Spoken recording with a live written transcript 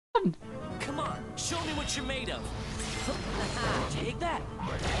Show me what you're made of. Take that.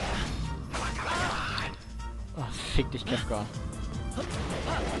 Ach, fick dich, Kefka.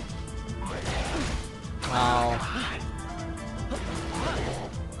 Au.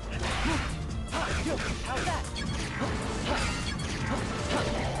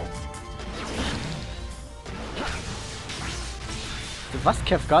 Du was,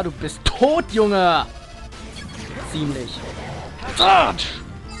 Kefka? Du bist tot, Junge! Ziemlich. Dodge!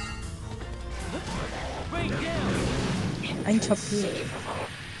 Ein Kapitel.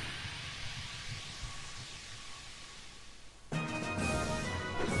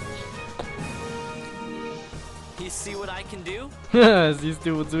 You see what I can do? Siehst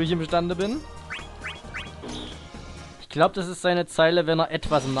du, wozu ich imstande bin? Ich glaube, das ist seine Zeile, wenn er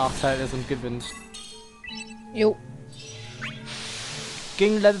etwas im Nachteil ist und gewinnt. Jo.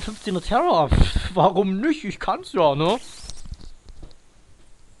 Gegen Level 15er Terra. Warum nicht? Ich kann's ja, ne?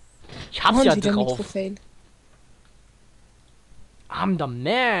 Ich hab's ja drauf. I'm the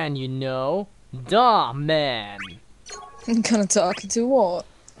man, you know. The man. Gonna talk to what?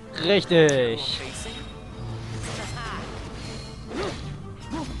 Richtig.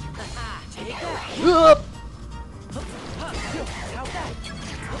 Was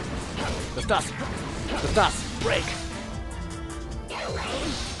ist das? Was ist das? Break.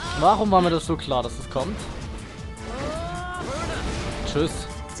 Warum war mir das so klar, dass es kommt? Tschüss.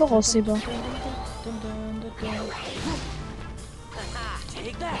 Voraussehbar.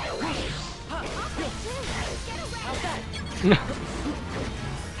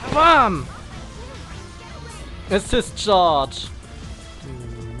 Bam! Assist Charge.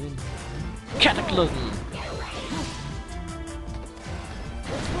 Cataclysm.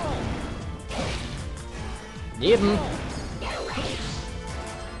 Neben.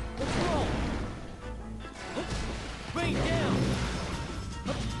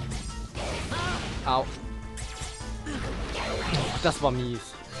 Au. Das war mies.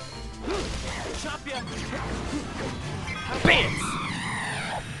 Bams!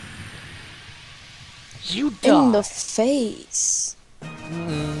 You die. In the face.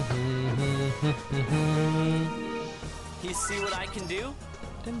 You see what I can do?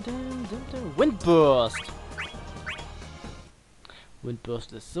 Windburst.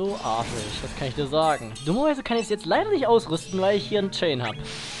 Windburst ist so arschig, das kann ich dir sagen. Dummerweise kann ich es jetzt leider nicht ausrüsten, weil ich hier einen Chain habe.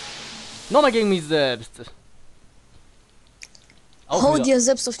 Nochmal gegen mich selbst. Hau dir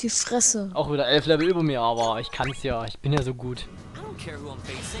selbst auf die Fresse. Auch wieder 11 Level über mir, aber ich kann's ja. Ich bin ja so gut.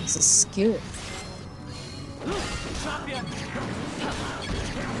 Das ist Skill.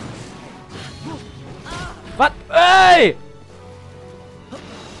 Was? Ey! Nee,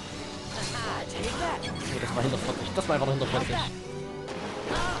 das war hinter 40. Das war einfach hinter 40.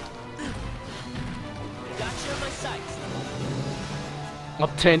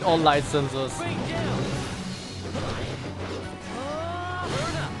 Obtain all licenses.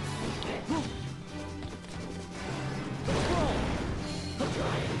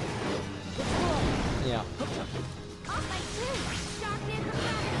 Ja.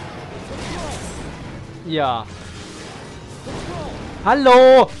 Ja.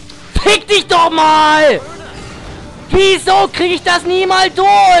 Hallo! Fick dich doch mal! Wieso kriege ich das nie mal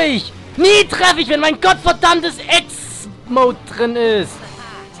durch? Nie treffe ich, wenn mein gottverdammtes X-Mode drin ist.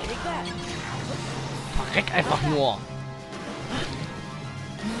 Verreck einfach nur.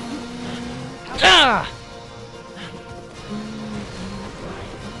 Ah!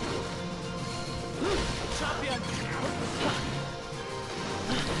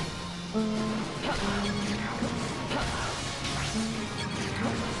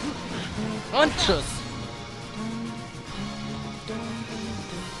 Und tschüss.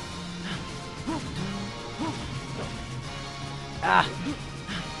 Ah.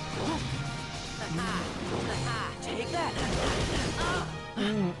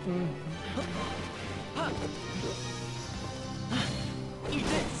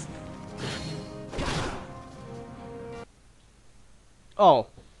 Oh.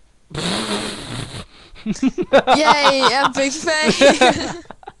 Yay, epic fail.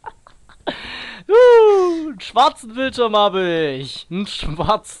 Einen schwarzen Bildschirm habe ich. Einen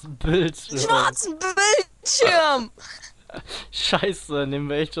schwarzen Bildschirm. Schwarzen Bildschirm. Scheiße, nehmen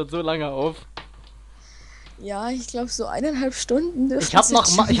wir echt schon so lange auf. Ja, ich glaube so 1,5 Stunden. Ich hab noch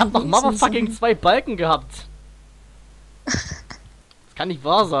motherfucking 2 Balken gehabt. Das kann nicht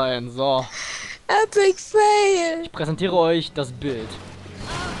wahr sein. So. Epic fail. Ich präsentiere euch das Bild.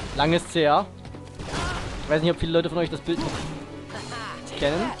 Lang ist's her. Ich weiß nicht, ob viele Leute von euch das Bild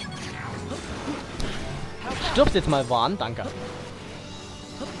kennen. Stirbst jetzt mal, Vaan. Danke.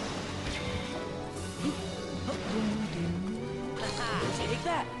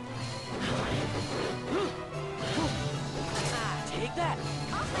 Take that.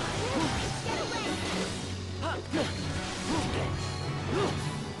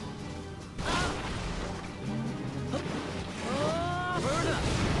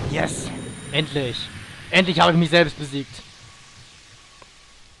 Yes! Endlich! Endlich habe ich mich selbst besiegt.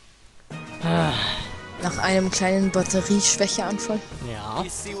 Nach einem kleinen Batterieschwächeanfall. Ja. You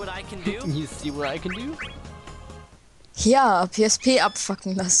see what I can do? You see what I can do? Ja, PSP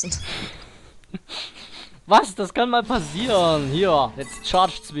abfacken lassen. Was? Das kann mal passieren. Hier, jetzt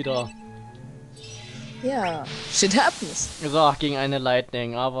chargt's wieder. Ja, shit happens. So, gegen eine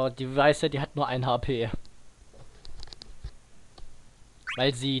Lightning. Aber die Weiße, die hat nur 1 HP.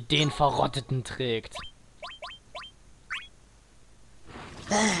 Weil sie den Verrotteten trägt.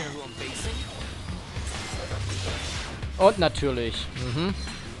 Who I'm facing? Und natürlich.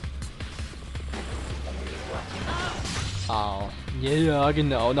 Au. Ja,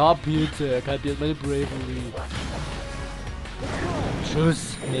 genau. Na bitte. Halbiert meine Bravery.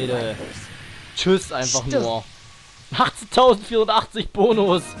 Tschüss, Mädel. Tschüss einfach Stimmt. nur. 18.480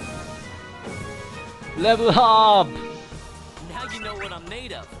 Bonus. Level up. Now you know what I'm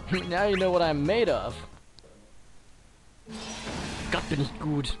made of. Now you know what I'm made of. Gott, bin ich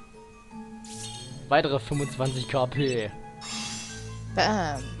gut. Weitere 25 KP.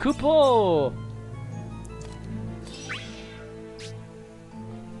 Bam. Kupo!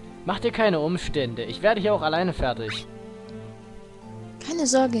 Mach dir keine Umstände. Ich werde hier auch alleine fertig. Keine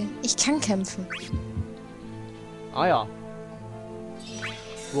Sorge, ich kann kämpfen. Ah ja.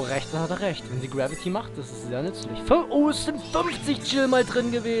 Wo recht, dann hat er recht. Wenn sie Gravity macht, das ist sehr nützlich. Oh, es sind 50 Chill mal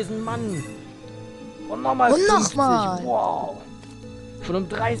drin gewesen, Mann. Und nochmal Und 50. nochmal. Wow. Schon um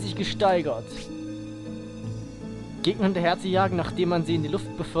 30 gesteigert. Gegner hinterher zu jagen, nachdem man sie in die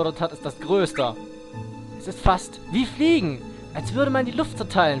Luft befördert hat, ist das Größte. Es ist fast wie Fliegen. Als würde man die Luft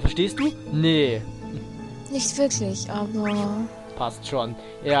zerteilen, verstehst du? Nee. Nicht wirklich, aber... Passt schon.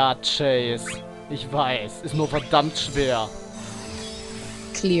 Ja, Chase. Ich weiß. Ist nur verdammt schwer.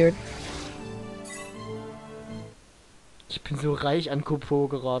 Cleared. Ich bin so reich an Kupo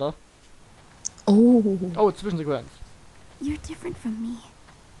gerade. Oh. Oh, Zwischensequenz. You're different from me.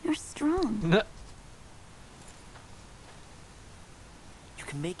 You're strong. You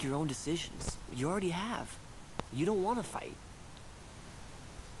can make your own decisions. You already have. You don't want to fight.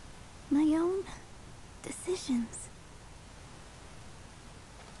 My own decisions.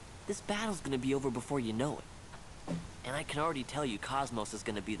 This battle's gonna be over before you know it. And I can already tell you Cosmos is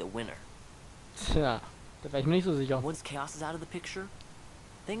gonna be the winner. Tja, da wäre ich mir nicht so sicher. Once Chaos is out of the picture,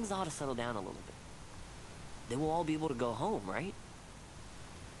 things ought to settle down a little bit. Then we'll all be able to go home, right?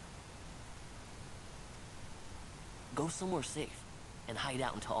 Go somewhere safe and hide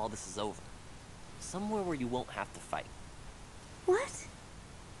out until all this is over. Somewhere where you won't have to fight. What?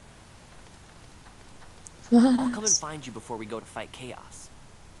 I'll come and find you before we go to fight Chaos.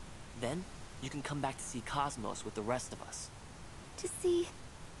 Then, you can come back to see Cosmos with the rest of us. To see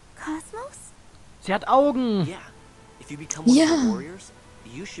Cosmos? Sie hat Augen. Yeah, if you become one of Yeah. the warriors,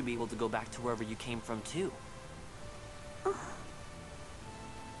 you should be able to go back to wherever you came from too.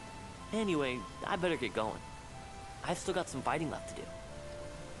 Anyway, I better get going. I've still got some fighting left to do.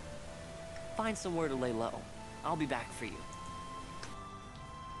 Find somewhere to lay low. I'll be back for you.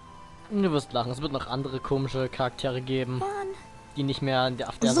 Du wirst lachen. Es wird noch andere komische Charaktere geben, Vaan. die nicht mehr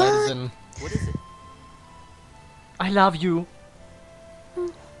auf der Seite sind. What is it? I love you.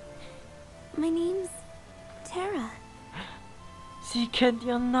 My name's Terra. Sie kennt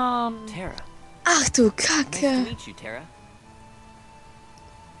ihren Namen. Terra. Ach du Nice to Kacke. meet you, Terra.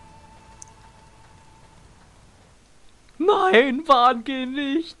 Nein, Vaan, geh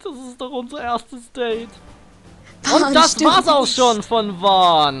nicht. Das ist doch unser erstes Date. Vaan, Und das stimmt war's auch nicht. schon von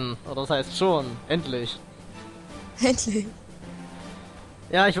Vaan. Oder das heißt schon. Endlich. Endlich.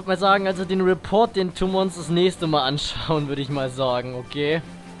 Ja, ich würde mal sagen, also den Report, den tun wir uns das nächste Mal anschauen, würde ich mal sagen, okay?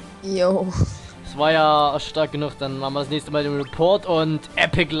 Jo. Es war ja stark genug, dann machen wir das nächste Mal den Report und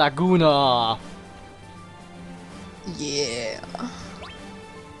Epic Laguna. Yeah.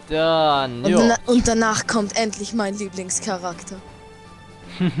 Dann, Und, jo. und danach kommt endlich mein Lieblingscharakter.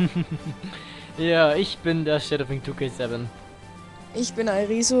 Ja, ich bin der Shadowwing 2K7. Ich bin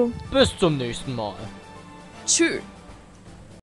Airiso. Bis zum nächsten Mal. Tschüss.